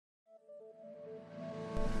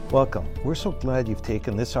Welcome. We're so glad you've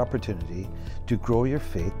taken this opportunity to grow your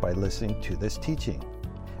faith by listening to this teaching.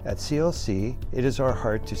 At CLC, it is our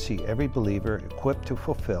heart to see every believer equipped to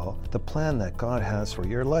fulfill the plan that God has for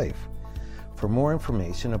your life. For more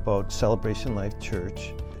information about Celebration Life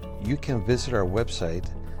Church, you can visit our website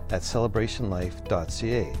at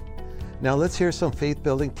celebrationlife.ca. Now let's hear some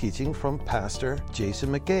faith-building teaching from Pastor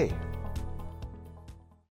Jason MacKay.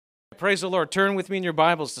 Praise the Lord. Turn with me in your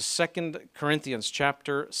Bibles to 2 Corinthians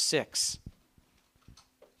chapter 6.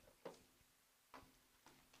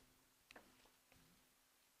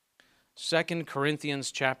 Second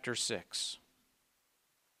Corinthians chapter 6.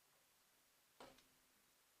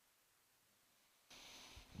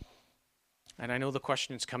 And I know the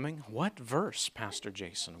question is coming. What verse, Pastor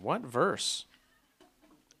Jason? What verse?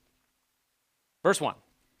 Verse 1.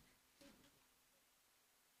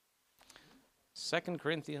 2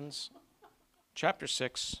 Corinthians chapter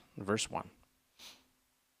 6, verse 1.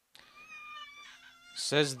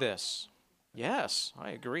 Says this. Yes, I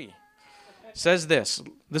agree. Says this.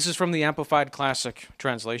 This is from the Amplified Classic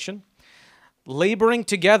Translation. Laboring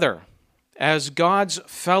together as God's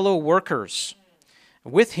fellow workers.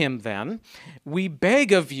 With him, then, we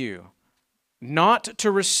beg of you not to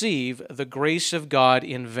receive the grace of God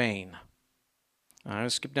in vain. I'll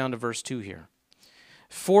skip down to verse 2 here.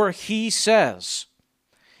 For he says,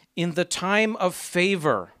 in the time of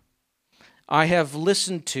favor, I have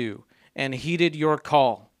listened to and heeded your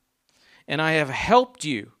call, and I have helped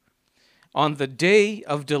you on the day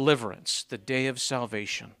of deliverance, the day of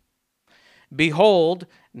salvation. Behold,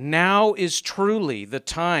 now is truly the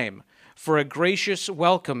time for a gracious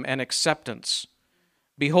welcome and acceptance.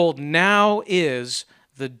 Behold, now is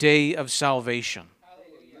the day of salvation.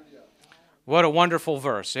 What a wonderful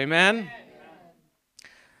verse. Amen?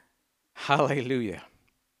 Hallelujah.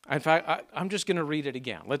 In fact, I'm just going to read it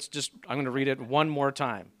again. I'm going to read it one more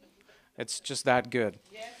time. It's just that good.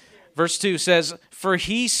 Verse 2 says, for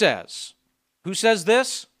he says, who says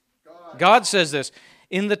this? God says this.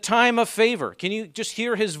 In the time of favor. Can you just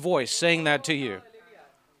hear his voice saying that to you?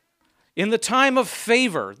 In the time of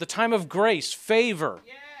favor, the time of grace, favor,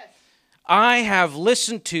 I have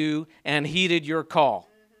listened to and heeded your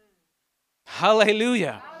call.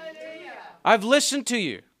 Hallelujah. I've listened to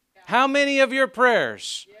you. How many of your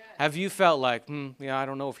prayers have you felt like, I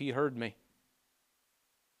don't know if he heard me.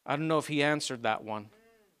 I don't know if he answered that one.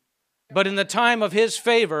 But in the time of his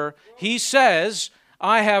favor, he says,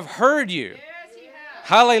 I have heard you.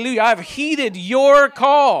 Hallelujah. I've heeded your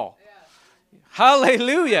call.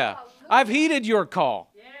 Hallelujah. I've heeded your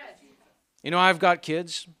call. You know, I've got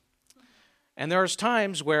kids, and there's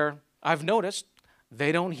times where I've noticed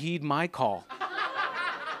they don't heed my call.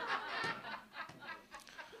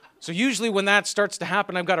 So usually when that starts to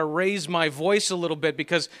happen, I've got to raise my voice a little bit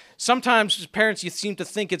because sometimes as parents, you seem to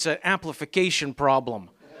think it's an amplification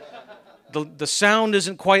problem. The sound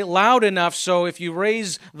isn't quite loud enough, so if you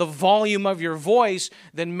raise the volume of your voice,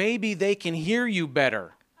 then maybe they can hear you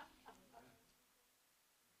better.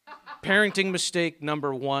 Parenting mistake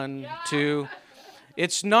number 1, 2.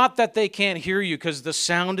 It's not that they can't hear you because the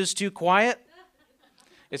sound is too quiet.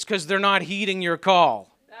 It's because they're not heeding your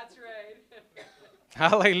call. That's right.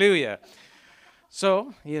 Hallelujah.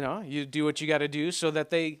 So, you do what you got to do so that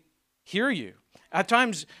they hear you. At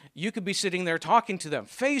times, you could be sitting there talking to them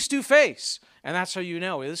face to face, and that's how you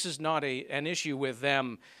know this is not an issue with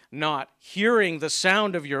them not hearing the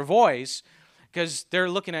sound of your voice because they're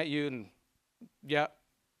looking at you and, yeah.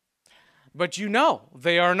 But you know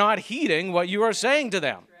they are not heeding what you are saying to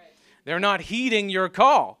them. Right. They're not heeding your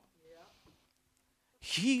call.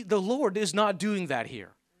 Yeah. The Lord is not doing that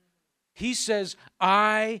here. He says,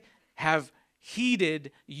 I have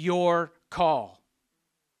heeded your call.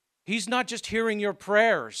 He's not just hearing your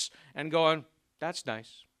prayers and going, that's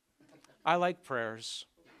nice. I like prayers.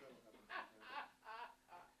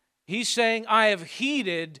 He's saying, I have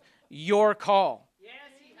heeded your call.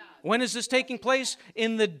 When is this taking place?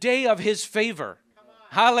 In the day of his favor.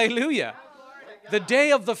 Hallelujah. The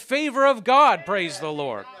day of the favor of God, praise the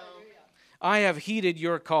Lord. I have heeded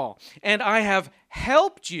your call, and I have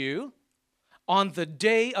helped you on the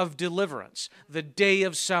day of deliverance, the day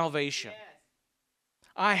of salvation.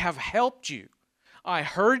 I have helped you. I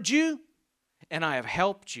heard you, and I have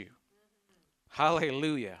helped you.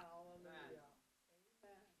 Hallelujah.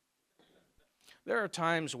 There are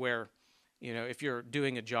times where, if you're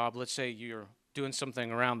doing a job, let's say you're doing something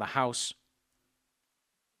around the house,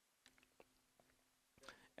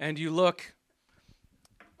 and you look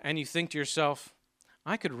and you think to yourself,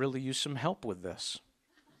 I could really use some help with this.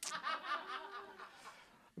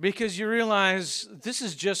 Because you realize this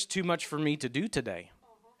is just too much for me to do today.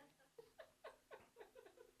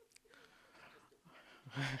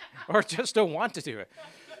 or just don't want to do it.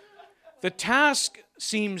 The task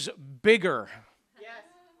seems bigger,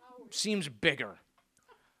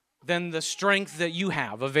 than the strength that you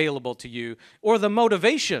have available to you or the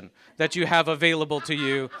motivation that you have available to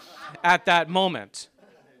you at that moment.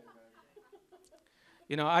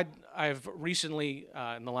 You know, I've recently,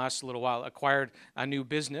 in the last little while, acquired a new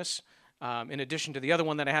business in addition to the other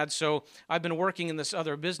one that I had. So I've been working in this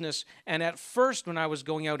other business. And at first, when I was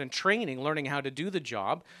going out and training, learning how to do the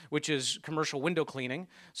job, which is commercial window cleaning.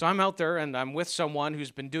 So I'm out there and I'm with someone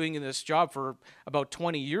who's been doing this job for about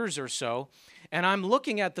 20 years or so. And I'm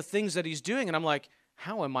looking at the things that he's doing and I'm like,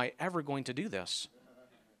 how am I ever going to do this?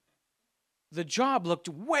 The job looked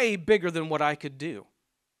way bigger than what I could do.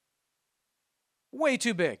 Way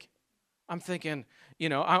too big. I'm thinking, you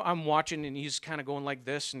know, I'm watching and he's kind of going like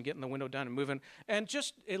this and getting the window done and moving. And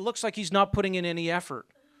just, it looks like he's not putting in any effort.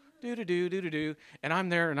 Do. And I'm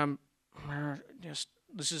there and I'm just,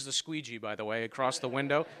 this is the squeegee, by the way, across the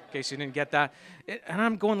window, in case you didn't get that. And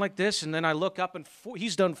I'm going like this and then I look up and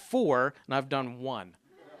he's done 4 and I've done 1.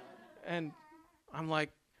 And I'm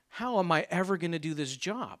like, how am I ever going to do this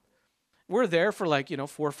job? We're there for 4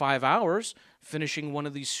 or 5 hours finishing one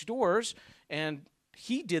of these stores, and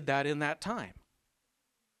he did that in that time.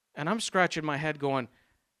 And I'm scratching my head going,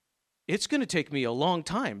 it's going to take me a long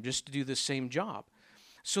time just to do the same job.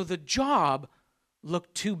 So the job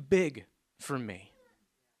looked too big for me.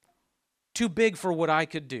 Too big for what I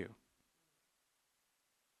could do.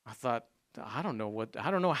 I thought, I don't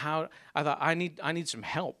know how, I thought I need some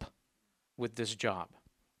help with this job.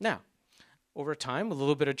 Now, over time, a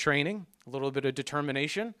little bit of training, a little bit of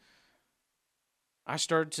determination, I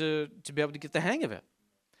started to be able to get the hang of it.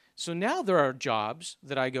 So now there are jobs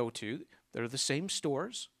that I go to, they're the same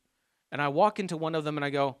stores, and I walk into one of them and I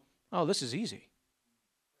go, oh, this is easy.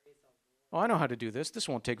 Oh, I know how to do this. This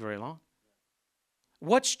won't take very long.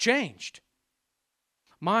 What's changed?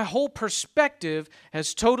 My whole perspective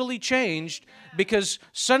has totally changed because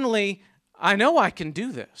suddenly I know I can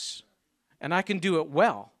do this, and I can do it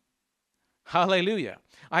well. Hallelujah.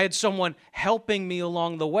 I had someone helping me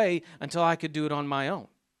along the way until I could do it on my own.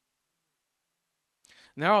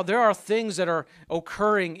 Now, there are things that are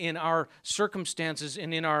occurring in our circumstances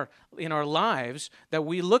and in our lives that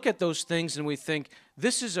we look at those things and we think,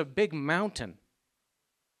 this is a big mountain.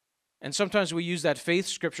 And sometimes we use that faith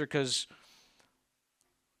scripture because,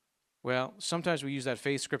 sometimes we use that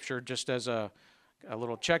faith scripture just as a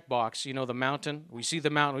little checkbox. You know, the mountain. We see the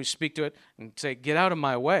mountain, we speak to it and say, get out of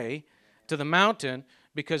my way to the mountain,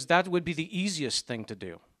 because that would be the easiest thing to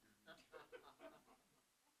do.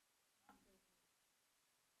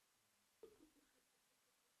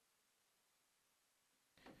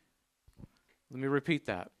 Let me repeat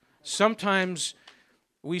that. Sometimes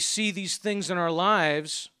we see these things in our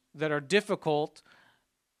lives that are difficult,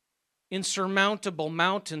 insurmountable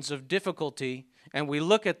mountains of difficulty, and we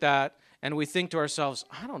look at that and we think to ourselves,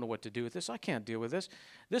 I don't know what to do with this. I can't deal with this.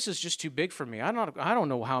 This is just too big for me. I don't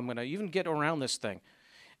know how I'm going to even get around this thing.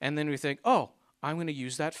 And then we think, oh, I'm going to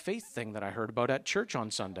use that faith thing that I heard about at church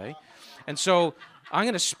on Sunday. And so I'm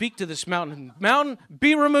going to speak to this mountain. Mountain,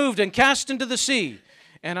 be removed and cast into the sea.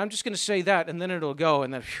 And I'm just going to say that, and then it'll go,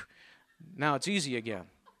 and then now it's easy again.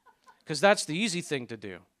 Because that's the easy thing to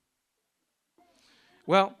do.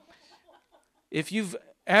 Well, if you've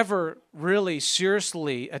ever really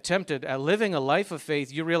seriously attempted at living a life of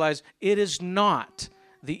faith, you realize it is not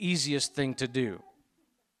the easiest thing to do,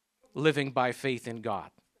 living by faith in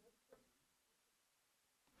God.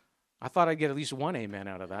 I thought I'd get at least one amen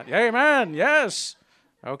out of that. Amen, yes.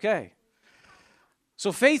 Okay.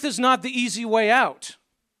 So faith is not the easy way out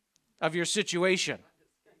of your situation.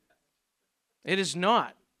 It is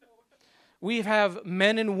not. We have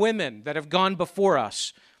men and women that have gone before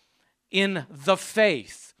us in the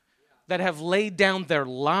faith, that have laid down their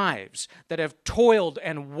lives, that have toiled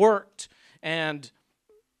and worked and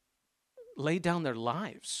laid down their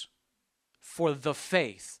lives for the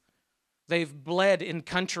faith. They've bled in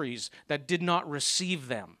countries that did not receive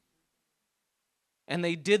them. And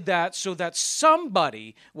they did that so that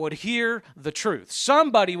somebody would hear the truth.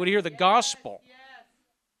 Somebody would hear the gospel.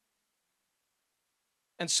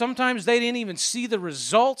 And sometimes they didn't even see the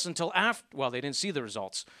results until after. Well, they didn't see the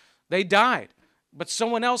results. They died. But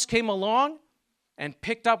someone else came along and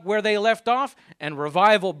picked up where they left off, and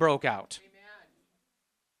revival broke out. Amen.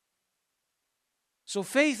 So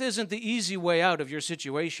faith isn't the easy way out of your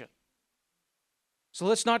situation. So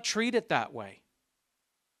let's not treat it that way.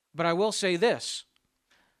 But I will say this.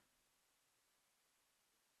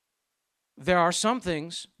 There are some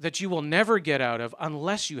things that you will never get out of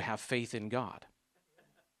unless you have faith in God.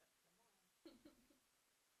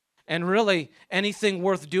 And really, anything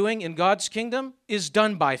worth doing in God's kingdom is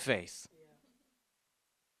done by faith.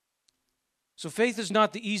 So faith is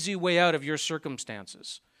not the easy way out of your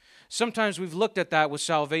circumstances. Sometimes we've looked at that with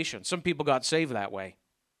salvation. Some people got saved that way.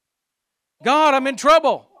 God, I'm in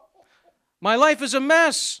trouble. My life is a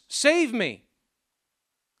mess. Save me.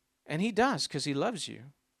 And He does, because He loves you.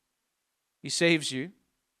 He saves you.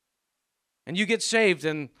 And you get saved,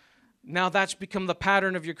 and now that's become the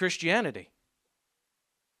pattern of your Christianity.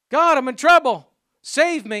 God, I'm in trouble.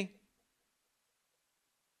 Save me.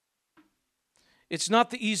 It's not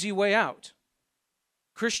the easy way out.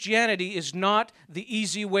 Christianity is not the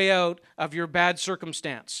easy way out of your bad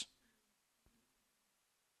circumstance.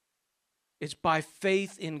 It's by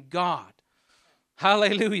faith in God.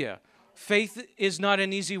 Hallelujah. Faith is not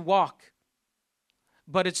an easy walk,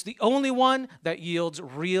 but it's the only one that yields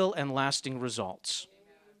real and lasting results.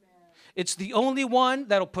 It's the only one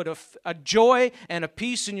that'll put a joy and a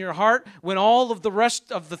peace in your heart when all of the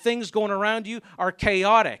rest of the things going around you are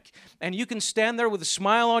chaotic. And you can stand there with a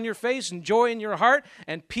smile on your face and joy in your heart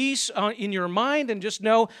and peace in your mind, and just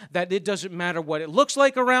know that it doesn't matter what it looks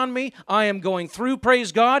like around me. I am going through,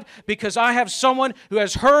 praise God, because I have someone who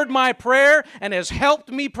has heard my prayer and has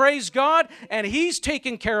helped me, praise God, and He's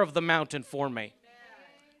taken care of the mountain for me.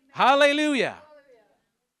 Hallelujah.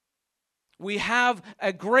 We have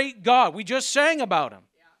a great God. We just sang about Him.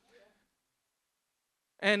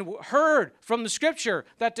 And heard from the Scripture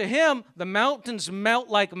that to Him, the mountains melt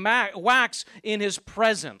like wax in His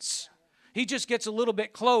presence. He just gets a little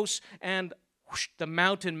bit close and whoosh, the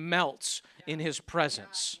mountain melts in His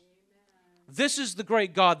presence. This is the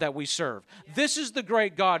great God that we serve. This is the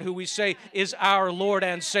great God who we say is our Lord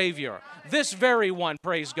and Savior. This very one,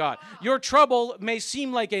 praise God. Your trouble may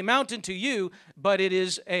seem like a mountain to you, but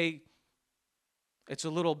it's a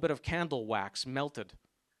little bit of candle wax melted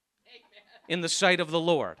in the sight of the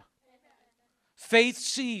Lord. Faith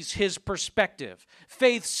sees His perspective.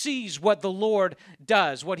 Faith sees what the Lord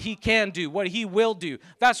does, what He can do, what He will do.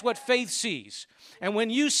 That's what faith sees. And when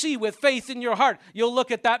you see with faith in your heart, you'll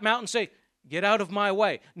look at that mountain and say, get out of my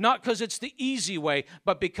way. Not because it's the easy way,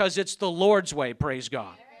 but because it's the Lord's way, praise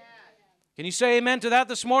God. Can you say amen to that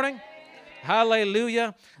this morning? Amen.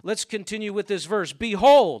 Hallelujah. Let's continue with this verse.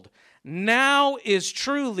 Behold, now is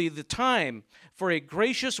truly the time for a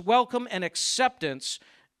gracious welcome and acceptance.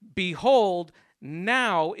 Behold,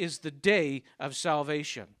 now is the day of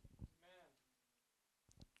salvation. Amen.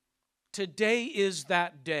 Today is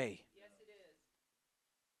that day. Yes, it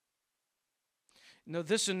is. Now,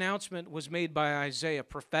 this announcement was made by Isaiah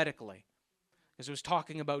prophetically, as it was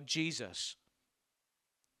talking about Jesus.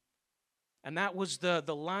 And that was the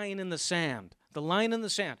line in the sand. The line in the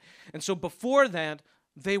sand. And so before that,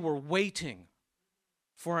 they were waiting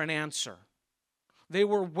for an answer. They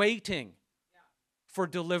were waiting for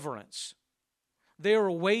deliverance. They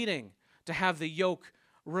were waiting to have the yoke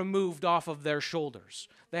removed off of their shoulders,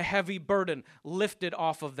 the heavy burden lifted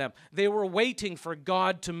off of them. They were waiting for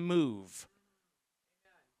God to move.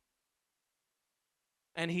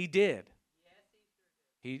 And He did.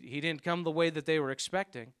 He didn't come the way that they were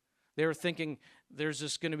expecting. They were thinking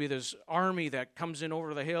there's going to be this army that comes in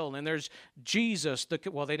over the hill, and there's Jesus. They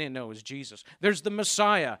didn't know it was Jesus. There's the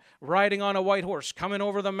Messiah riding on a white horse, coming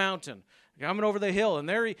over the mountain, coming over the hill, and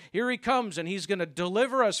here He comes, and He's going to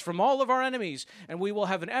deliver us from all of our enemies, and we will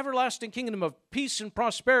have an everlasting kingdom of peace and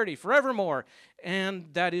prosperity forevermore.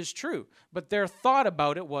 And that is true. But their thought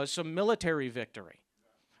about it was some military victory.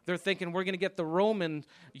 They're thinking we're going to get the Roman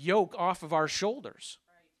yoke off of our shoulders.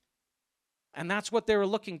 And that's what they were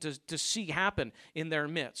looking to see happen in their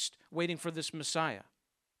midst, waiting for this Messiah.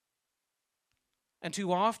 And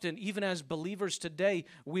too often, even as believers today,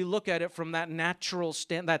 we look at it from that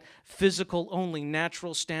that physical only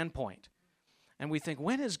natural standpoint. And we think,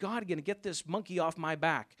 when is God going to get this monkey off my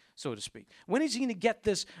back, so to speak? When is He going to get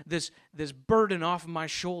this burden off of my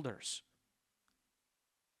shoulders?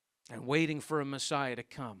 And waiting for a Messiah to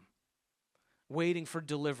come, waiting for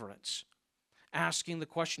deliverance. Asking the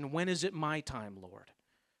question, when is it my time, Lord?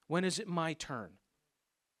 When is it my turn?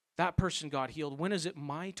 That person got healed. When is it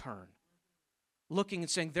my turn? Looking and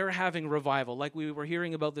saying, they're having revival, like we were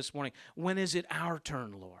hearing about this morning. When is it our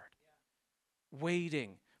turn, Lord?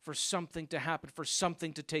 Waiting for something to happen, for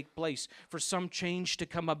something to take place, for some change to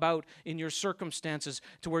come about in your circumstances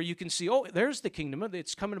to where you can see, oh, there's the kingdom.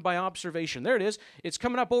 It's coming by observation. There it is. It's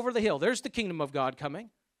coming up over the hill. There's the kingdom of God coming.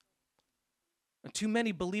 And too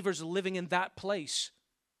many believers are living in that place,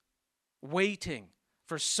 waiting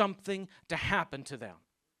for something to happen to them.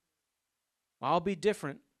 I'll be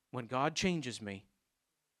different when God changes me.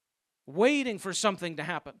 Waiting for something to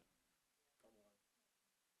happen.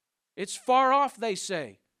 It's far off, they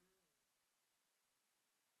say.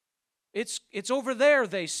 It's over there,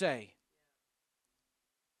 they say.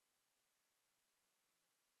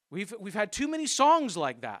 We've had too many songs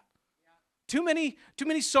like that. Too many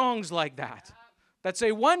songs like that that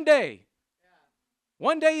say one day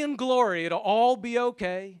in glory it'll all be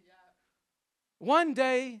okay. One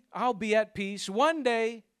day I'll be at peace. One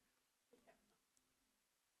day,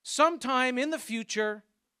 sometime in the future,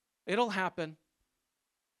 it'll happen.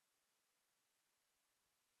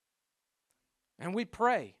 And we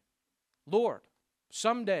pray, Lord,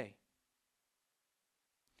 someday.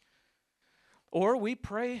 Or we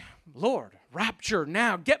pray, Lord, rapture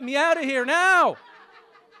now. Get me out of here now.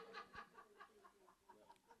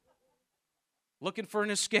 Looking for an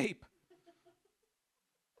escape.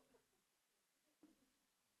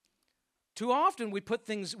 Too often we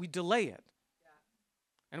delay it.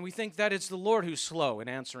 And we think that it's the Lord who's slow in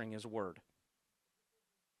answering His word.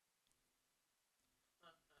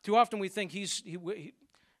 Too often we think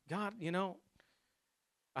God,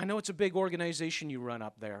 I know it's a big organization you run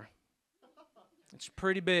up there. It's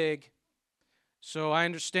pretty big. So I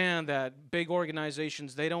understand that big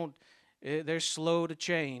organizations, they're slow to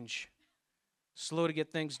change. Slow to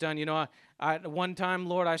get things done. One time,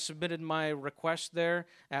 Lord, I submitted my request there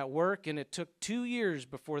at work, and it took 2 years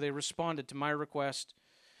before they responded to my request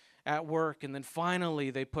at work, and then finally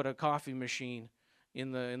they put a coffee machine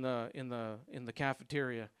in the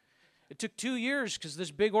cafeteria. It took 2 years because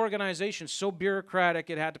this big organization is so bureaucratic,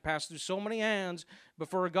 it had to pass through so many hands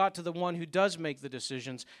before it got to the one who does make the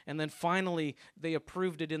decisions. And then finally, they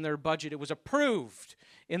approved it in their budget. It was approved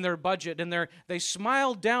in their budget. And they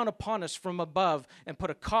smiled down upon us from above and put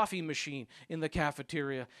a coffee machine in the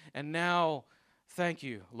cafeteria. And now, thank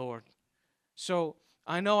you, Lord. So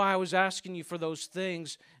I know I was asking you for those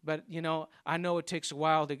things, but, I know it takes a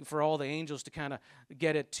while for all the angels to kind of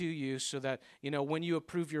get it to you so that, when you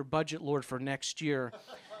approve your budget, Lord, for next year,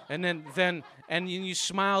 and then you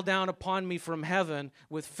smile down upon me from heaven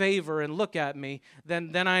with favor and look at me,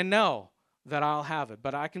 then I know that I'll have it.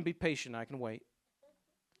 But I can be patient. I can wait.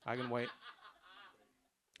 I can wait.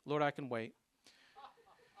 Lord, I can wait.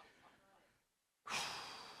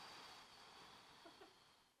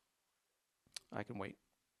 I can wait.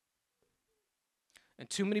 And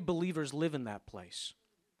too many believers live in that place.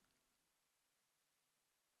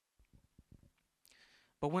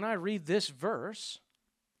 But when I read this verse,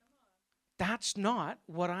 that's not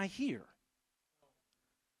what I hear.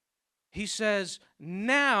 He says,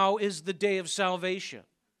 now is the day of salvation.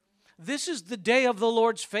 This is the day of the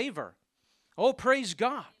Lord's favor. Oh, praise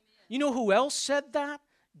God. You know who else said that?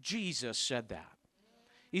 Jesus said that.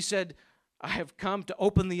 He said, I have come to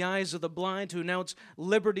open the eyes of the blind, to announce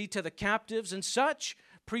liberty to the captives and such,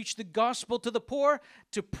 preach the gospel to the poor,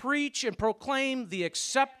 to preach and proclaim the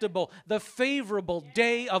acceptable, the favorable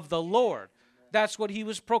day of the Lord. That's what he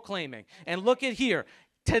was proclaiming. And look at here.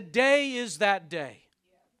 Today is that day.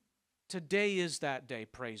 Today is that day,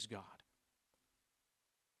 praise God.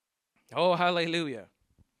 Oh, hallelujah.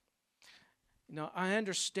 Now, I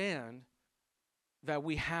understand that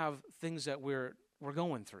we have things that we're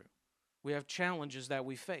going through. We have challenges that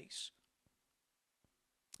we face.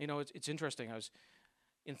 It's interesting. I was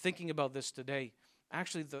in thinking about this today.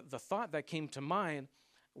 Actually, the thought that came to mind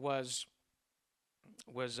was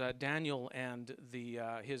Daniel and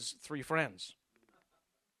his 3 friends.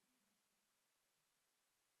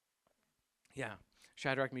 Yeah,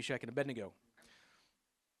 Shadrach, Meshach, and Abednego.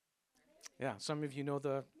 Yeah, some of you know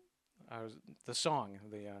the song.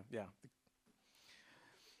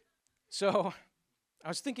 So I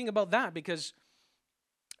was thinking about that because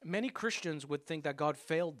many Christians would think that God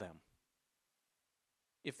failed them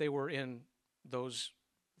if they were in those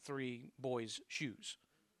 3 boys' shoes.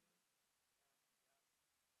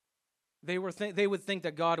 They would think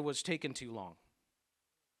that God was taking too long.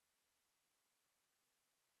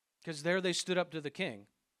 Because there they stood up to the king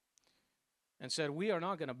and said, we are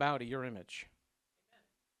not going to bow to your image.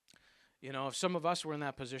 If some of us were in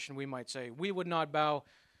that position, we might say, we would not bow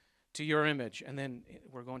to your image. And then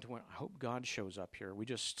we're going to, I hope God shows up here. We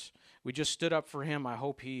just stood up for him. I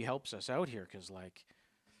hope he helps us out here because,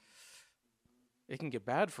 it can get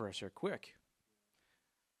bad for us here quick.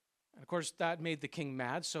 And, of course, that made the king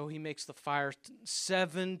mad, so he makes the fire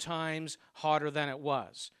 7 times hotter than it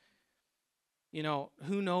was.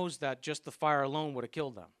 Who knows that just the fire alone would have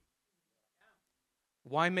killed them?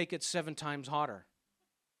 Why make it 7 times hotter?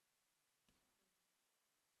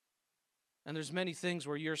 And there's many things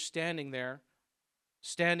where you're standing there,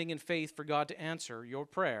 standing in faith for God to answer your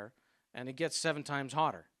prayer, and it gets 7 times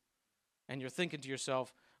hotter. And you're thinking to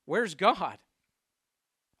yourself, where's God?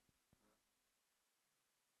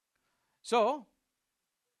 So,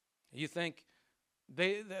 you think,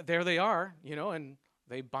 there they are, and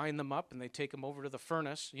they bind them up and they take them over to the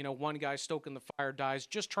furnace. One guy stoking the fire dies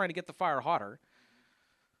just trying to get the fire hotter.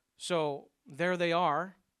 So there they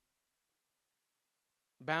are,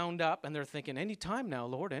 bound up, and they're thinking, any time now,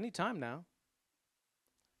 Lord, any time now.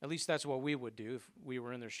 At least that's what we would do if we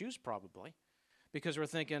were in their shoes, probably. Because we're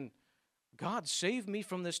thinking, God, save me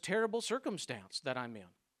from this terrible circumstance that I'm in.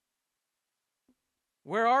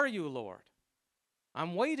 Where are you, Lord?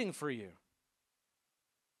 I'm waiting for you.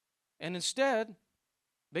 And instead,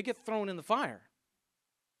 they get thrown in the fire.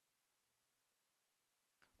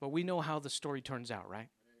 But we know how the story turns out, right?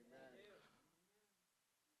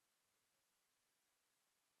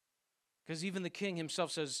 Because even the king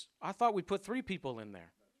himself says, I thought we put 3 people in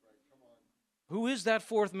there. Who is that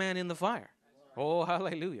 4th man in the fire? Oh,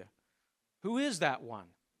 hallelujah. Who is that one?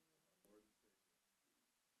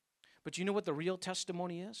 But you know what the real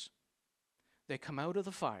testimony is? They come out of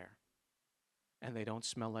the fire and they don't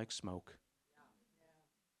smell like smoke.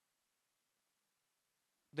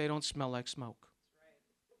 They don't smell like smoke.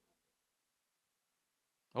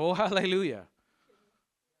 Oh, hallelujah.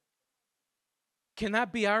 Can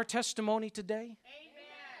that be our testimony today? Amen.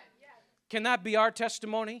 Can that be our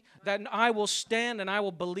testimony? That I will stand and I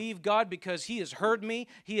will believe God because He has heard me.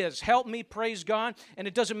 He has helped me, praise God. And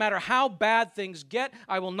it doesn't matter how bad things get,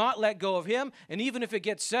 I will not let go of Him. And even if it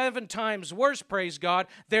gets 7 times worse, praise God,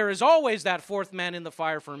 there is always that 4th man in the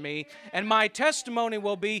fire for me. And my testimony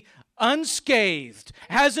will be unscathed.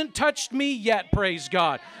 Hasn't touched me yet, praise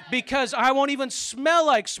God. Because I won't even smell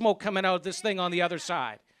like smoke coming out of this thing on the other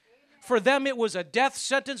side. For them it was a death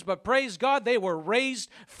sentence, but praise God, they were raised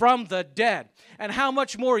from the dead. And how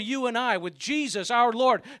much more you and I with Jesus, our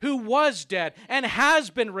Lord, who was dead and has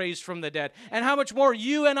been raised from the dead. And how much more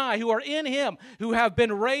you and I who are in Him, who have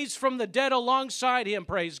been raised from the dead alongside Him,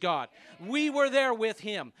 praise God. We were there with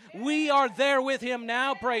Him. We are there with Him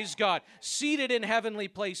now, praise God, seated in heavenly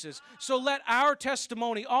places. So let our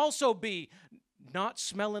testimony also be not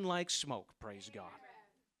smelling like smoke, praise God.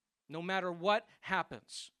 No matter what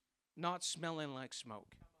happens. Not smelling like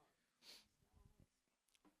smoke.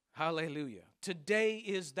 Hallelujah. Today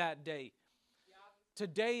is that day.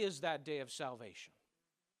 Today is that day of salvation.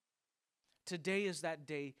 Today is that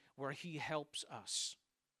day where He helps us.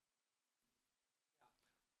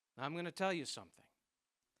 Now, I'm going to tell you something.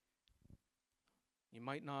 You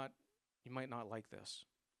might not like this.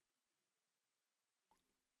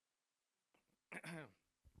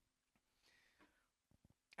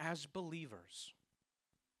 As believers,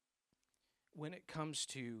 when it comes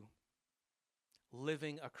to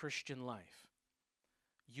living a Christian life,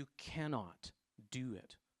 you cannot do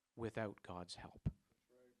it without God's help.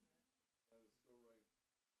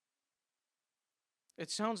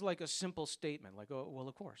 It sounds like a simple statement, like, oh, well,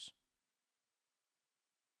 of course.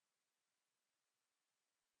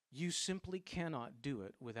 You simply cannot do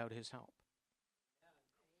it without His help.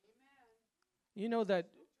 You know that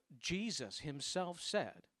Jesus Himself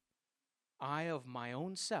said, I of my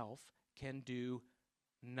own self can do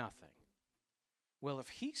nothing. Well, if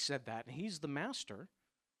He said that and He's the master,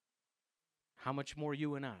 how much more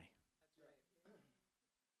you and I?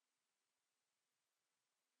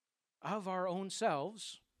 Of our own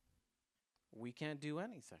selves, we can't do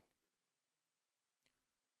anything.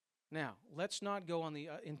 Now, let's not go on the,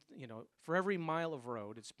 for every mile of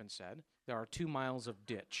road, it's been said, there are 2 miles of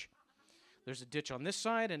ditch. There's a ditch on this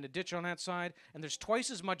side and a ditch on that side, and there's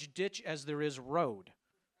twice as much ditch as there is road.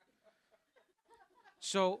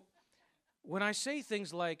 So when I say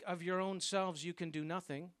things like, of your own selves you can do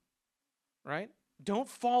nothing, right? Don't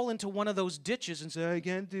fall into one of those ditches and say, I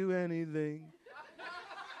can't do anything.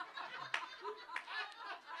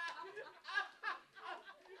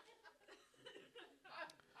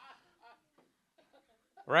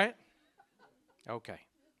 Right? Okay.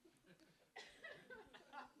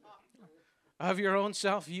 Of your own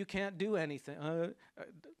self you can't do anything.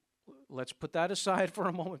 Let's put that aside for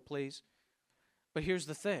a moment, please. But here's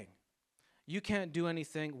the thing. You can't do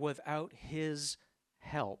anything without His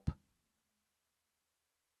help.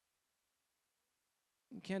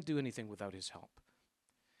 You can't do anything without His help.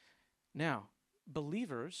 Now,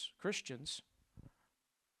 believers, Christians,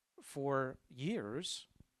 for years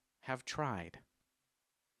have tried.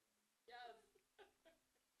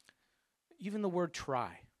 Even the word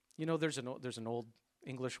try. You know, there's an old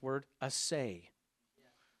English word, assay.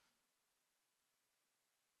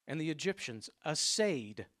 And the Egyptians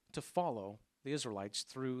essayed to follow the Israelites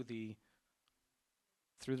through the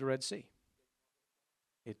Red Sea.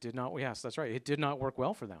 It did not, yes, that's right. It did not work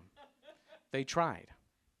well for them. They tried.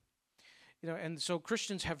 And so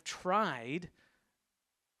Christians have tried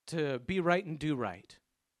to be right and do right.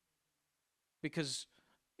 Because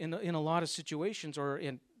in a lot of situations, or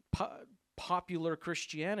in popular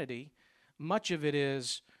Christianity, much of it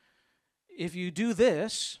is, if you do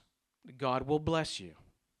this, God will bless you.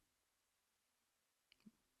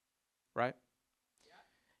 Right?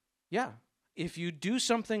 Yeah. If you do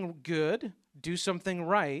something good, do something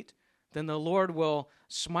right, then the Lord will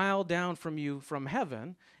smile down from you from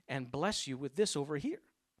heaven and bless you with this over here.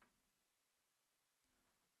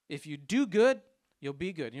 If you do good, you'll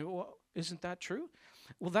be good. You know, well, isn't that true?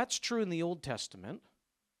 Well, that's true in the Old Testament,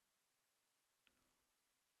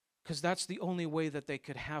 because that's the only way that they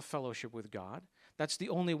could have fellowship with God. That's the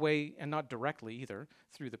only way, and not directly either,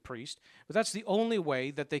 through the priest, but that's the only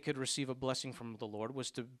way that they could receive a blessing from the Lord,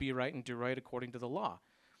 was to be right and do right according to the law.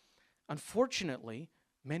 Unfortunately,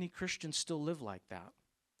 many Christians still live like that.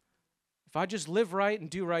 If I just live right and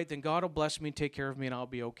do right, then God will bless me and take care of me and I'll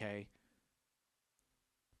be okay.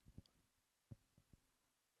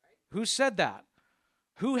 Who said that?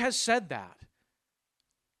 Who has said that?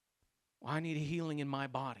 Well, I need a healing in my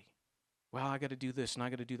body. Well, I got to do this and I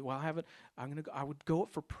got to do that. Well, I would go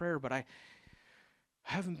up for prayer, but I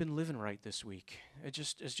haven't been living right this week.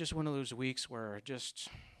 It's just one of those weeks where just,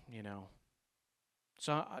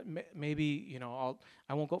 So maybe,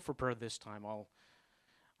 I won't go up for prayer this time. I'll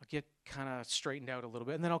get kind of straightened out a little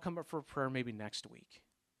bit, and then I'll come up for prayer maybe next week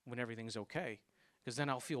when everything's okay, because then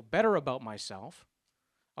I'll feel better about myself.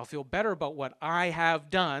 I'll feel better about what I have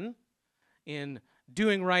done in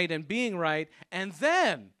doing right and being right, and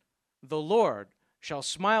then the Lord shall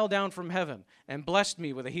smile down from heaven and bless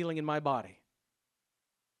me with a healing in my body.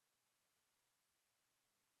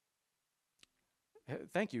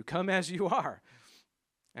 Thank you. Come as you are.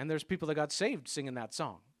 And there's people that got saved singing that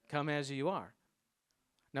song. Come as you are.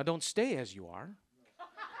 Now don't stay as you are.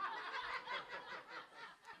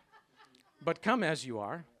 But come as you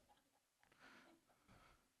are.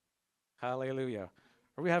 Hallelujah.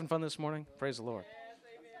 Are we having fun this morning? Praise the Lord.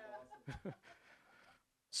 Yes,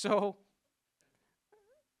 so,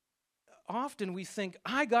 often we think,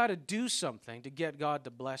 I got to do something to get God to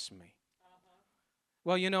bless me.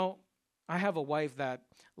 Well, I have a wife that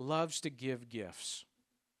loves to give gifts.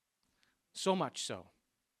 So much so.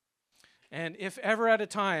 And if ever at a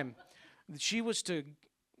time she was to,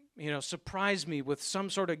 surprise me with some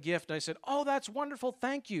sort of gift, I said, oh, that's wonderful,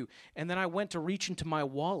 thank you. And then I went to reach into my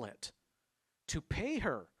wallet to pay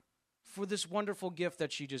her for this wonderful gift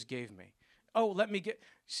that she just gave me. Oh, let me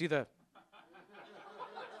see the...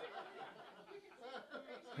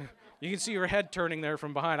 You can see her head turning there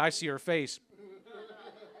from behind. I see her face.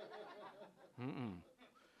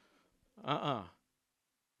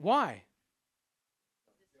 Why?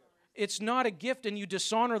 It's not a gift, and you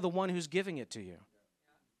dishonor the one who's giving it to you.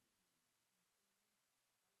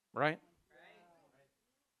 Right?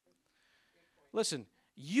 Listen,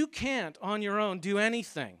 you can't on your own do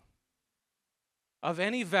anything of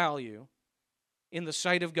any value in the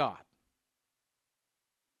sight of God.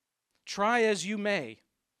 Try as you may,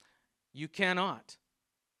 you cannot.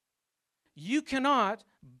 You cannot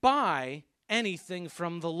buy anything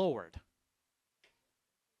from the Lord.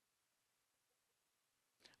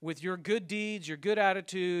 With your good deeds, your good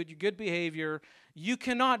attitude, your good behavior, you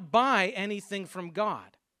cannot buy anything from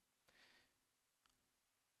God.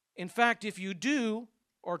 In fact, if you do,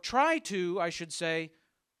 or try to, I should say,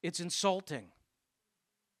 it's insulting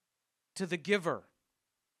to the giver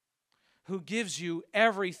who gives you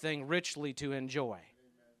everything richly to enjoy.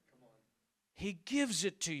 He gives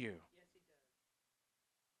it to you.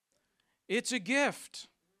 It's a gift.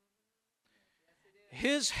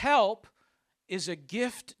 His help is a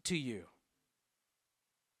gift to you.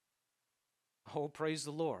 Oh, praise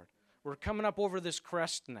the Lord. We're coming up over this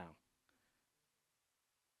crest now.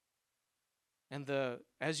 And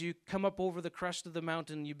as you come up over the crest of the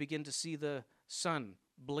mountain, you begin to see the sun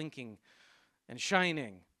blinking and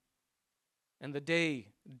shining, and the day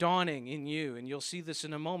dawning in you, and you'll see this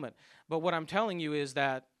in a moment. But what I'm telling you is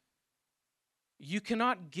that you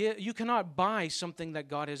cannot buy something that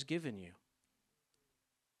God has given you.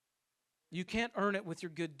 You can't earn it with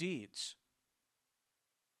your good deeds.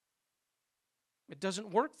 It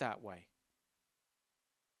doesn't work that way.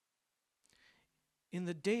 In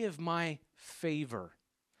the day of my favor,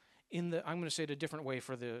 I'm going to say it a different way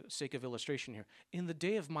for the sake of illustration here. In the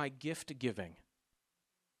day of my gift giving,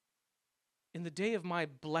 in the day of my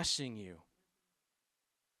blessing you,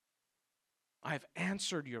 I've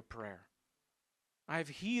answered your prayer. I've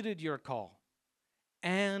heeded your call.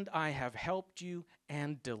 And I have helped you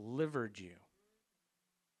and delivered you.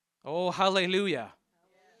 Oh, hallelujah.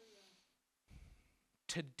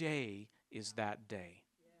 Today is that day.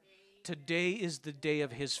 Today is the day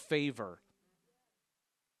of His favor.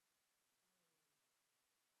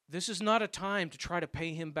 This is not a time to try to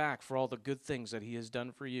pay him back for all the good things that he has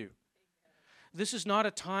done for you. This is not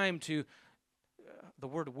a time to, the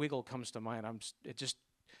word wiggle comes to mind.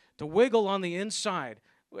 To wiggle on the inside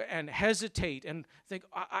and hesitate and think,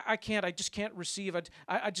 I can't, I just can't receive it.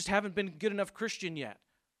 I just haven't been a good enough Christian yet.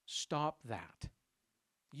 Stop that.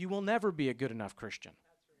 You will never be a good enough Christian.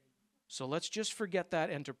 So let's just forget that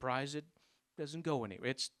enterprise. It doesn't go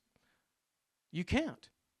anywhere. You can't.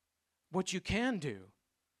 What you can do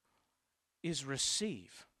is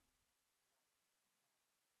receive.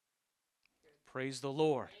 Praise the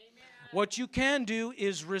Lord. Amen. What you can do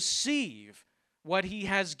is receive what he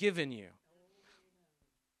has given you.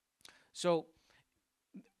 So,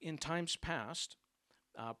 in times past,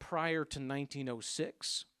 prior to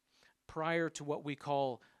 1906, prior to what we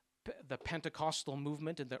call the Pentecostal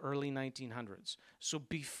movement in the early 1900s. So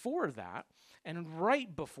before that, and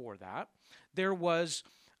right before that, there was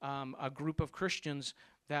a group of Christians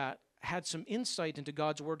that had some insight into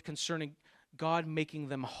God's word concerning God making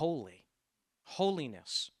them holy,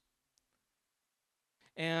 holiness.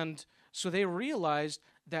 And so they realized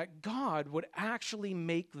that God would actually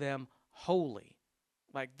make them holy.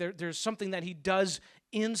 Like there's something that he does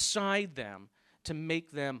inside them to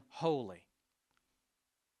make them holy.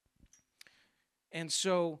 And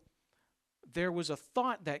so there was a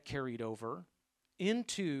thought that carried over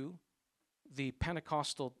into the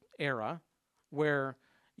Pentecostal era where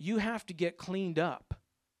you have to get cleaned up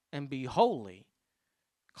and be holy,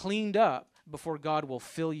 cleaned up before God will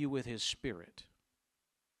fill you with his Spirit.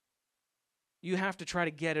 You have to try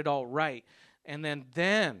to get it all right, and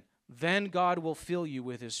then God will fill you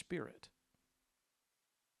with his Spirit.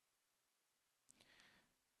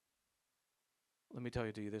 Let me tell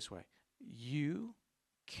you this way. You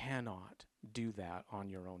cannot do that on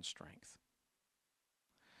your own strength.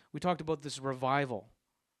 We talked about this revival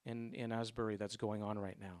in Asbury that's going on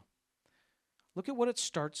right now. Look at what it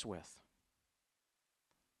starts with.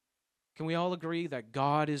 Can we all agree that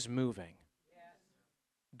God is moving? Yes.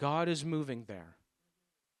 God is moving there.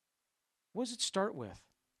 What does it start with?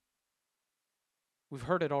 We've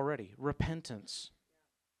heard it already. Repentance.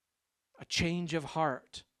 A change of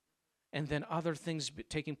heart. And then other things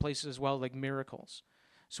taking place as well, like miracles.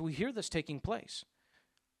 So we hear this taking place.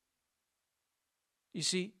 You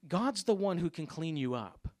see, God's the one who can clean you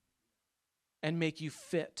up and make you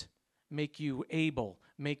fit, make you able,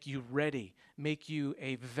 make you ready, make you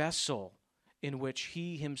a vessel in which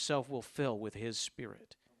he himself will fill with his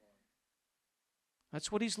Spirit.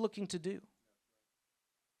 That's what he's looking to do.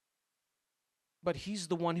 But he's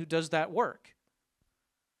the one who does that work.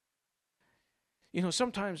 You know,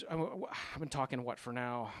 sometimes, I've been talking, for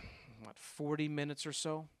now, 40 minutes or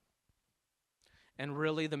so? And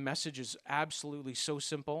really, the message is absolutely so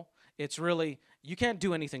simple. It's really, you can't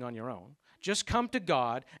do anything on your own. Just come to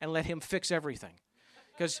God and let him fix everything.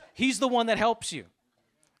 Because he's the one that helps you.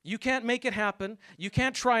 You can't make it happen. You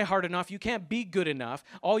can't try hard enough. You can't be good enough.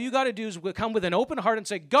 All you got to do is come with an open heart and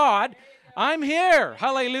say, God, I'm here.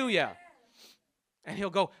 Hallelujah. And he'll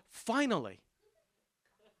go, finally.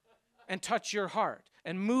 And touch your heart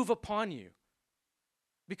and move upon you.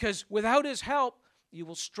 Because without his help, you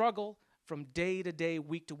will struggle from day to day,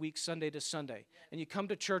 week to week, Sunday to Sunday. And you come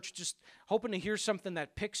to church just hoping to hear something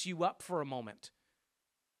that picks you up for a moment.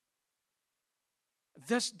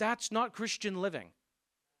 That's not Christian living.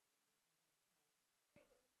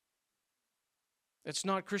 It's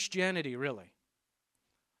not Christianity, really.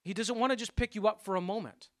 He doesn't want to just pick you up for a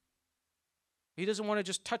moment. He doesn't want to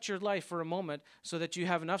just touch your life for a moment so that you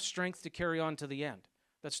have enough strength to carry on to the end.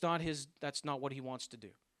 That's not what he wants to do.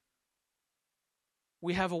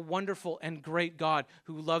 We have a wonderful and great God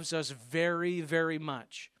who loves us very, very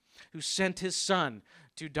much, who sent his Son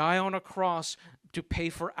to die on a cross to pay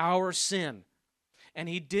for our sin. And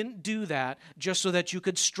he didn't do that just so that you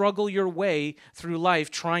could struggle your way through life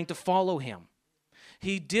trying to follow him.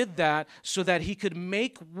 He did that so that he could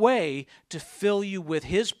make way to fill you with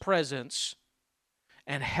his presence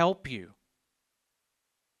and help you.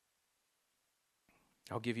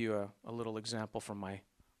 I'll give you a little example from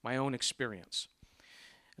my own experience.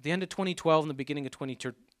 At the end of 2012 and the beginning of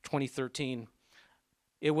 2013,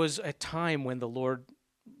 it was a time when the Lord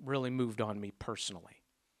really moved on me personally.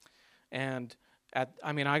 And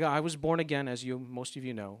I was born again, as most of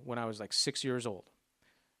you know, when I was like 6 years old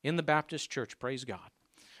in the Baptist church, praise God.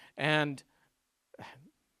 And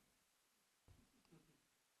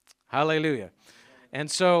hallelujah. And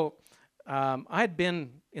so I'd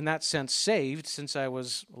been, in that sense, saved since I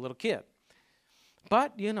was a little kid.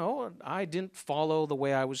 But, I didn't follow the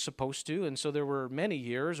way I was supposed to, and so there were many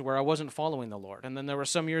years where I wasn't following the Lord. And then there were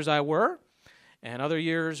some years I were, and other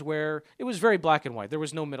years where it was very black and white. There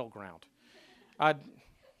was no middle ground. I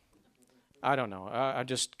don't know. I'm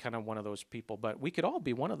just kind of one of those people, but we could all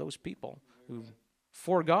be one of those people who,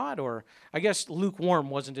 for God, or I guess lukewarm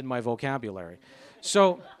wasn't in my vocabulary.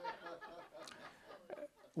 So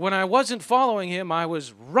when I wasn't following him, I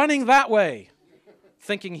was running that way,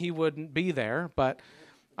 thinking he wouldn't be there, but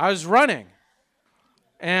I was running.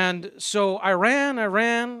 And so I ran,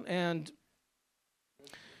 and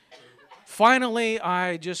finally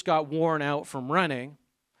I just got worn out from running,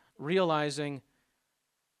 realizing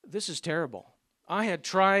this is terrible. I had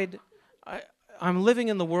tried, I'm living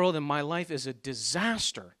in the world and my life is a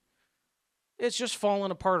disaster. It's just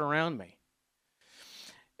falling apart around me.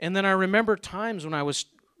 And then I remember times when I was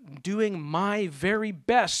doing my very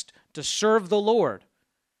best to serve the Lord.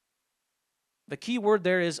 The key word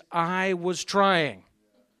there is I was trying.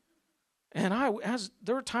 And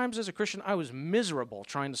there were times as a Christian I was miserable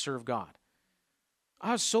trying to serve God.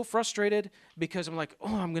 I was so frustrated because I'm like,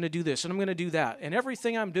 oh, I'm going to do this and I'm going to do that. And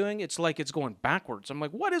everything I'm doing, it's like it's going backwards. I'm like,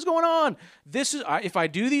 what is going on? If I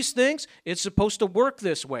do these things, it's supposed to work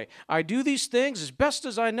this way. I do these things as best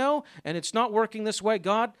as I know, and it's not working this way.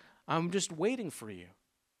 God, I'm just waiting for you.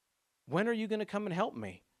 When are you going to come and help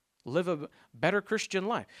me live a better Christian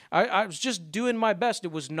life? I was just doing my best.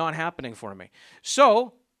 It was not happening for me.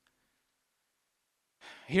 So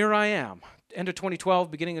here I am, end of 2012,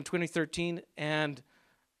 beginning of 2013, and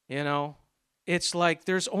it's like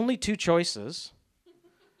there's only two choices,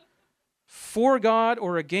 for God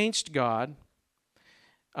or against God.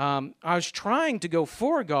 I was trying to go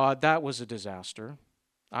for God. That was a disaster.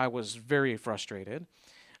 I was very frustrated.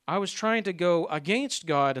 I was trying to go against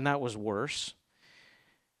God, and that was worse.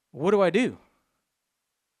 What do I do?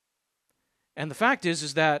 And the fact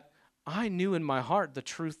is that I knew in my heart the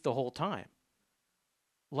truth the whole time.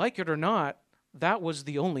 Like it or not, that was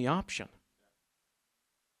the only option.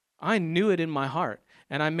 I knew it in my heart,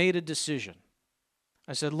 and I made a decision.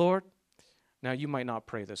 I said, Lord, now you might not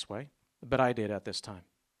pray this way, but I did at this time.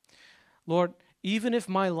 Lord, even if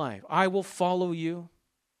my life, I will follow you,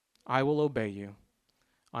 I will obey you.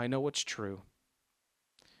 I know it's true.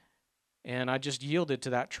 And I just yielded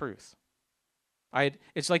to that truth.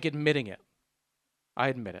 It's like admitting it. I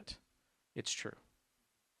admit it. It's true.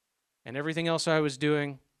 And everything else I was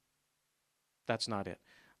doing, that's not it.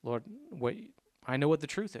 Lord, I know what the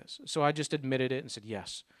truth is. So I just admitted it and said,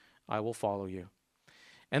 yes, I will follow you.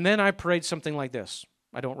 And then I prayed something like this.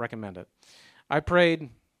 I don't recommend it. I prayed,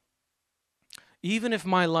 even if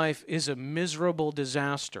my life is a miserable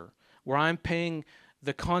disaster where I'm paying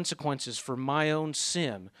the consequences for my own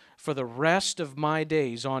sin for the rest of my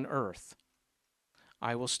days on earth,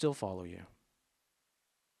 I will still follow you.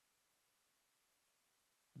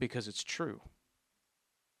 Because it's true.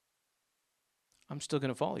 I'm still going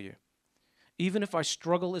to follow you. Even if I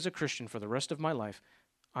struggle as a Christian for the rest of my life,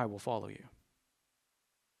 I will follow you.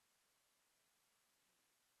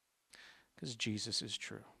 Because Jesus is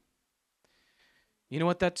true. You know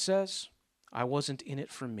what that says? I wasn't in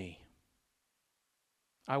it for me.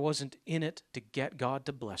 I wasn't in it to get God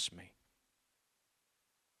to bless me.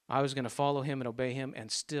 I was going to follow him and obey him,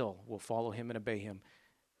 and still will follow him and obey him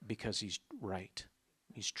because he's right.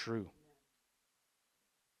 He's true.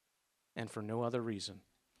 And for no other reason.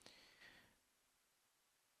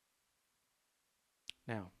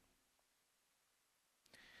 Now,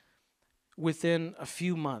 within a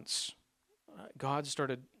few months, God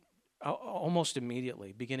started almost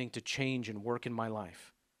immediately beginning to change and work in my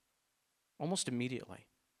life. Almost immediately.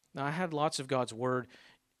 Now, I had lots of God's Word.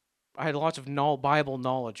 I had lots of Bible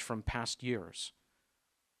knowledge from past years.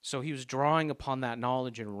 So he was drawing upon that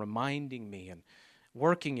knowledge and reminding me and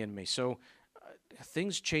working in me. So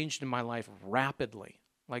things changed in my life rapidly.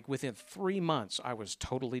 Like within 3 months, I was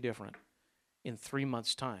totally different in 3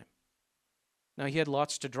 months' time. Now, he had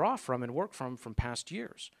lots to draw from and work from past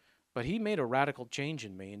years, but he made a radical change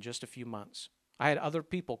in me in just a few months. I had other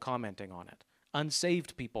people commenting on it,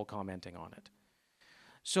 unsaved people commenting on it.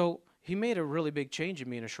 So he made a really big change in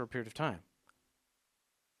me in a short period of time.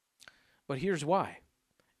 But here's why.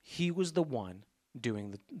 He was the one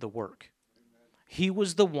doing the work. He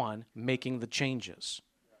was the one making the changes.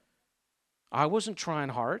 I wasn't trying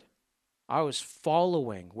hard. I was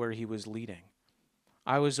following where he was leading.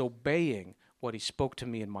 I was obeying what he spoke to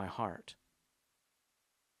me in my heart.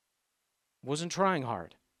 Wasn't trying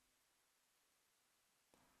hard.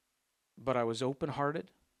 But I was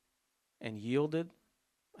open-hearted and yielded,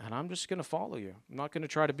 and I'm just going to follow you. I'm not going to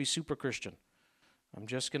try to be super Christian. I'm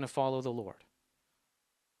just going to follow the Lord.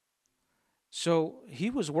 So he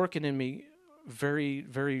was working in me very,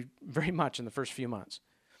 very, very much in the first few months.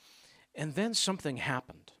 And then something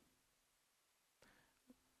happened.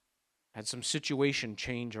 had some situation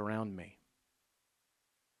change around me.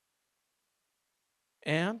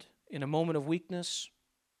 And in a moment of weakness,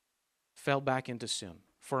 fell back into sin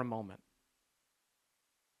for a moment.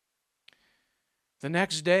 The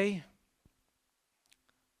next day,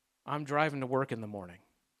 I'm driving to work in the morning.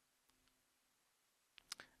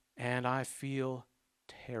 And I feel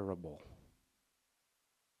terrible.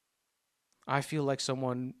 I feel like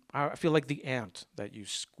the ant that you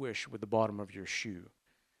squish with the bottom of your shoe.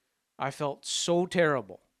 I felt so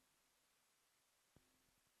terrible.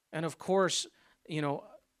 And of course,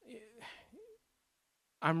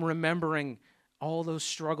 I'm remembering all those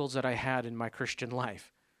struggles that I had in my Christian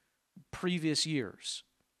life, previous years.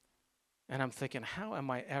 And I'm thinking, how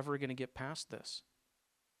am I ever going to get past this?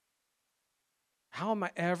 How am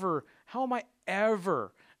I ever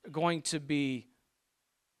going to be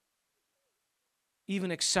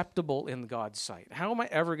even acceptable in God's sight? How am I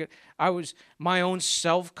ever going to... my own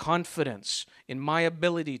self-confidence in my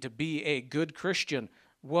ability to be a good Christian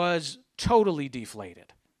was totally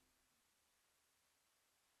deflated.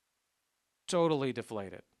 Totally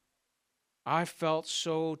deflated. I felt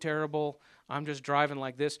so terrible. I'm just driving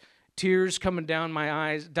like this, tears coming down my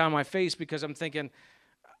eyes, down my face, because I'm thinking,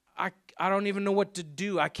 I don't even know what to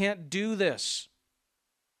do. I can't do this.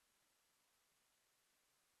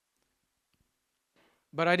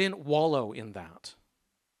 But I didn't wallow in that.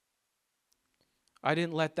 I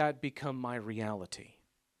didn't let that become my reality.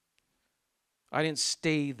 I didn't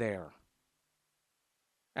stay there.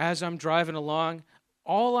 As I'm driving along,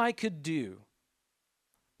 all I could do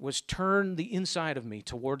was turn the inside of me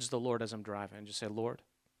towards the Lord as I'm driving and just say, Lord,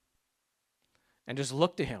 and just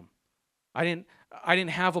look to Him. I didn't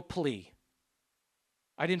have a plea.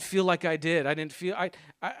 I didn't feel like I did.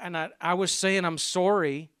 I was saying I'm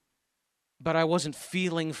sorry, but I wasn't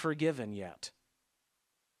feeling forgiven yet.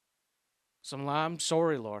 So I'm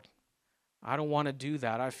sorry, Lord. I don't want to do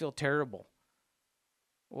that. I feel terrible.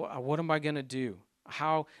 What am I going to do?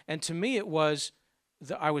 How? And to me, it was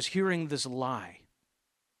I was hearing this lie.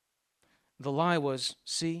 The lie was,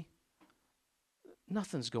 see,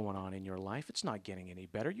 nothing's going on in your life. It's not getting any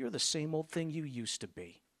better. You're the same old thing you used to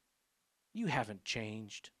be. You haven't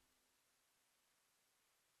changed.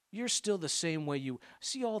 You're still the same way you...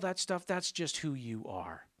 See all that stuff? That's just who you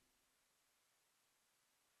are.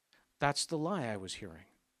 That's the lie I was hearing.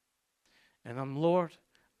 And I'm, Lord,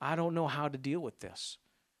 I don't know how to deal with this.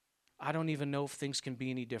 I don't even know if things can be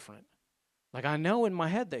any different. Like, I know in my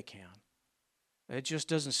head they can. It just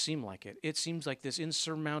doesn't seem like it. It seems like this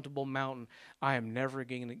insurmountable mountain I am never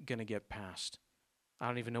going to get past. I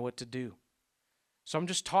don't even know what to do. So I'm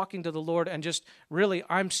just talking to the Lord, and just really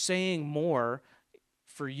I'm saying more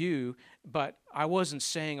for you, but I wasn't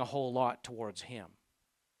saying a whole lot towards Him.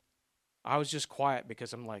 I was just quiet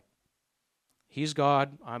because I'm like, He's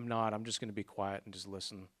God, I'm not. I'm just going to be quiet and just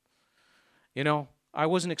listen. I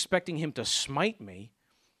wasn't expecting Him to smite me,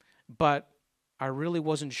 but I really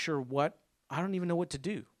wasn't sure I don't even know what to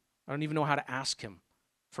do. I don't even know how to ask Him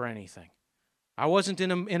for anything. I wasn't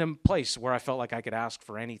in a place where I felt like I could ask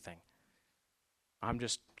for anything. I'm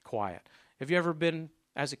just quiet. Have you ever been,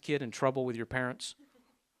 as a kid, in trouble with your parents,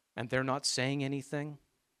 and they're not saying anything,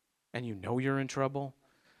 and you know you're in trouble,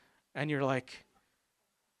 and you're like,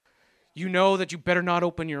 you know that you better not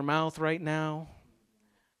open your mouth right now,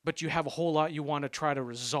 but you have a whole lot you want to try to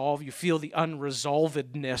resolve. You feel the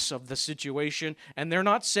unresolvedness of the situation, and they're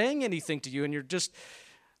not saying anything to you, and you're just...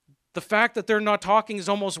 The fact that they're not talking is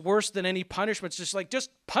almost worse than any punishment. It's just like, just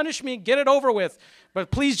punish me, get it over with,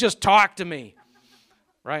 but please just talk to me,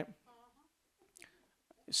 right?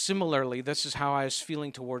 Similarly, this is how I was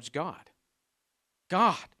feeling towards God.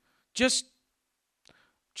 God, just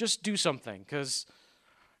do something, because,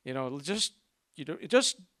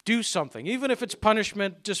 just do something. Even if it's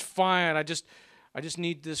punishment, just fine. I just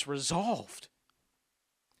need this resolved.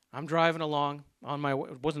 I'm driving along on my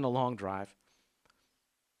way. It wasn't a long drive.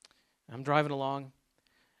 I'm driving along,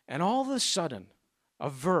 and all of a sudden, a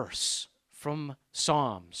verse from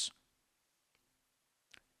Psalms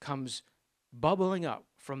comes bubbling up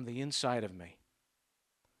from the inside of me.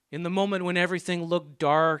 In the moment when everything looked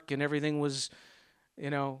dark and everything was,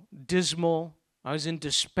 dismal, I was in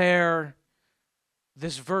despair,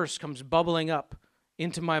 this verse comes bubbling up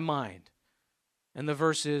into my mind. And the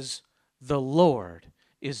verse is, "The Lord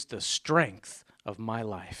is the strength of my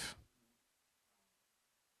life."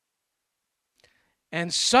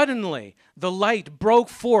 And suddenly, the light broke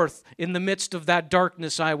forth in the midst of that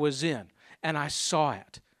darkness I was in, and I saw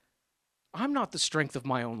it. I'm not the strength of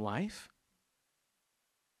my own life.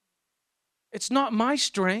 It's not my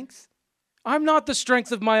strength. I'm not the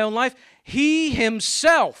strength of my own life. He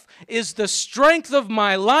himself is the strength of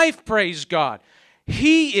my life, praise God.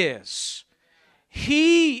 He is.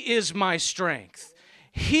 He is my strength.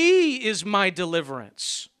 He is my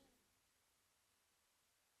deliverance.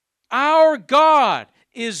 Our God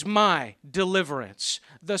is my deliverance,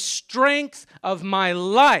 the strength of my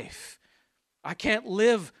life. I can't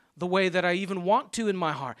live the way that I even want to in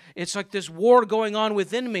my heart. It's like this war going on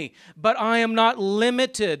within me, but I am not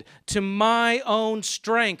limited to my own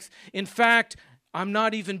strength. In fact, I'm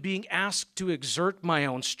not even being asked to exert my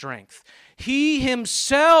own strength. He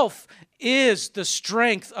himself is the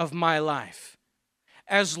strength of my life.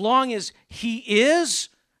 As long as he is,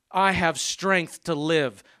 I have strength to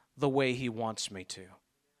live the way he wants me to.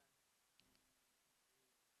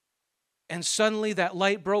 And suddenly that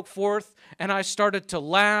light broke forth, and I started to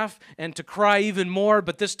laugh and to cry even more,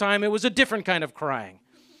 but this time it was a different kind of crying.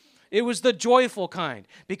 It was the joyful kind,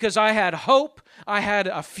 because I had hope, I had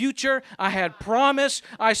a future, I had promise,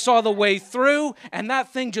 I saw the way through, and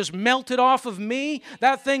that thing just melted off of me,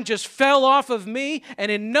 that thing just fell off of me, and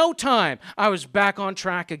in no time I was back on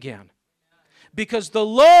track again. Because the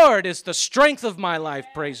Lord is the strength of my life,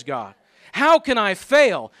 praise God. How can I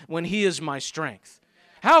fail when he is my strength?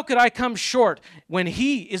 How could I come short when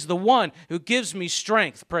he is the one who gives me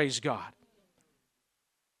strength, praise God?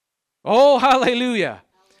 Oh, hallelujah.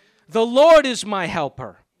 The Lord is my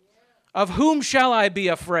helper. Of whom shall I be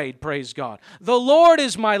afraid, praise God? The Lord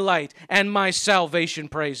is my light and my salvation,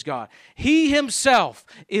 praise God. He himself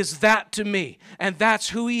is that to me, and that's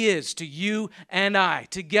who he is to you and I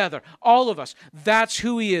together, all of us. That's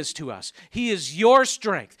who he is to us. He is your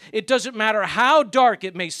strength. It doesn't matter how dark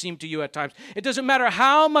it may seem to you at times. It doesn't matter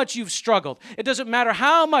how much you've struggled. It doesn't matter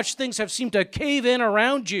how much things have seemed to cave in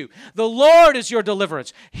around you. The Lord is your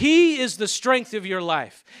deliverance. He is the strength of your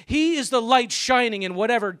life. He is the light shining in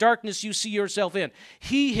whatever darkness you see yourself in.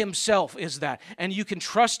 He himself is that, and you can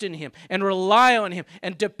trust in him and rely on him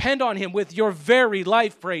and depend on him with your very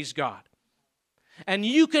life, praise God. And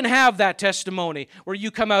you can have that testimony where you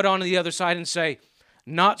come out on the other side and say,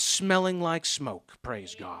 not smelling like smoke,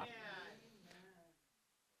 praise God.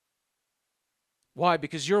 Why?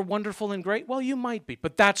 Because you're wonderful and great? Well, you might be,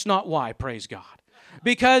 but that's not why, praise God.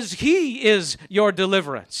 Because he is your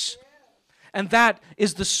deliverance. And that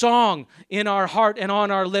is the song in our heart and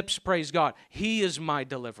on our lips, praise God. He is my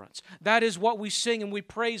deliverance. That is what we sing and we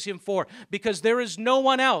praise him for, because there is no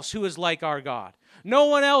one else who is like our God. No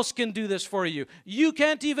one else can do this for you. You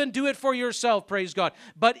can't even do it for yourself, praise God.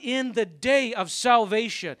 But in the day of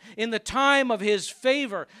salvation, in the time of his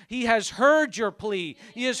favor, he has heard your plea.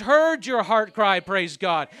 He has heard your heart cry, praise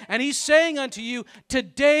God. And he's saying unto you,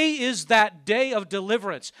 today is that day of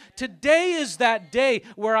deliverance. Today is that day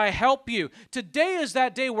where I help you. Today is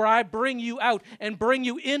that day where I bring you out and bring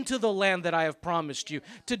you into the land that I have promised you.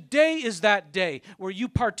 Today is that day where you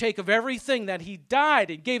partake of everything that he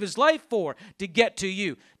died and gave his life for to get to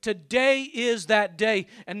you. Today is that day,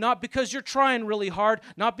 and not because you're trying really hard,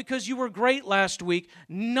 not because you were great last week,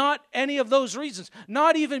 not any of those reasons,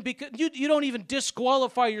 not even because you don't even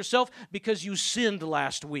disqualify yourself because you sinned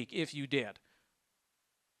last week if you did.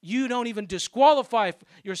 You don't even disqualify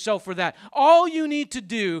yourself for that. All you need to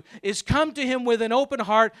do is come to him with an open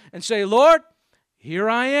heart and say, Lord, here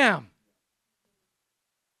I am.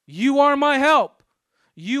 You are my help.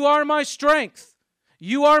 You are my strength.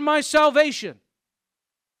 You are my salvation.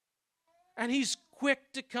 And he's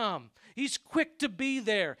quick to come. He's quick to be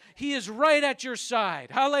there. He is right at your side.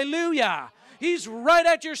 Hallelujah. He's right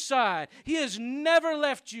at your side. He has never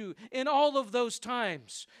left you in all of those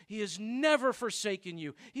times. He has never forsaken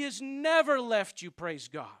you. He has never left you, praise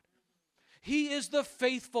God. He is the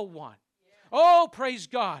faithful one. Oh, praise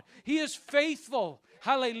God. He is faithful.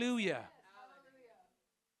 Hallelujah.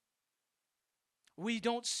 We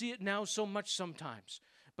don't see it now so much sometimes,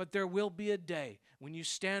 but there will be a day when you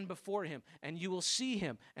stand before him and you will see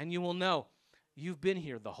him and you will know you've been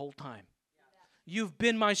here the whole time. You've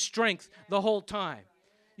been my strength the whole time.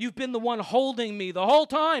 You've been the one holding me the whole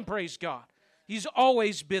time, praise God. He's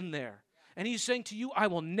always been there. And he's saying to you, I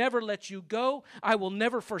will never let you go. I will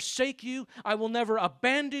never forsake you. I will never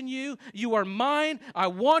abandon you. You are mine. I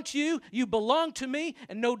want you. You belong to me.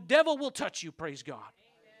 And no devil will touch you, praise God.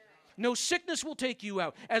 No sickness will take you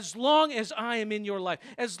out as long as I am in your life,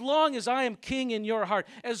 as long as I am king in your heart,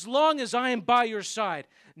 as long as I am by your side.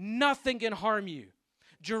 Nothing can harm you.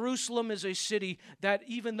 Jerusalem is a city that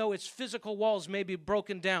even though its physical walls may be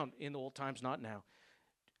broken down, in the old times, not now,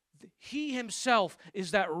 he himself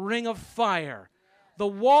is that ring of fire, the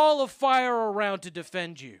wall of fire around to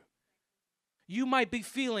defend you. You might be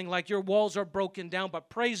feeling like your walls are broken down, but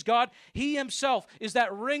praise God, He Himself is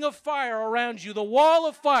that ring of fire around you, the wall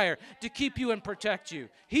of fire to keep you and protect you.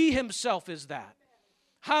 He Himself is that.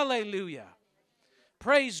 Hallelujah.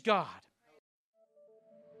 Praise God.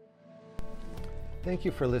 Thank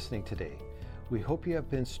you for listening today. We hope you have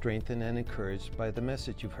been strengthened and encouraged by the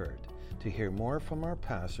message you've heard. To hear more from our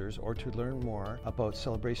pastors or to learn more about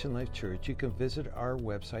Celebration Life Church, you can visit our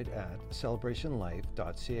website at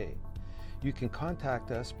celebrationlife.ca. You can contact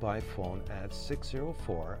us by phone at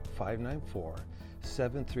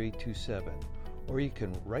 604-594-7327, or you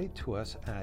can write to us at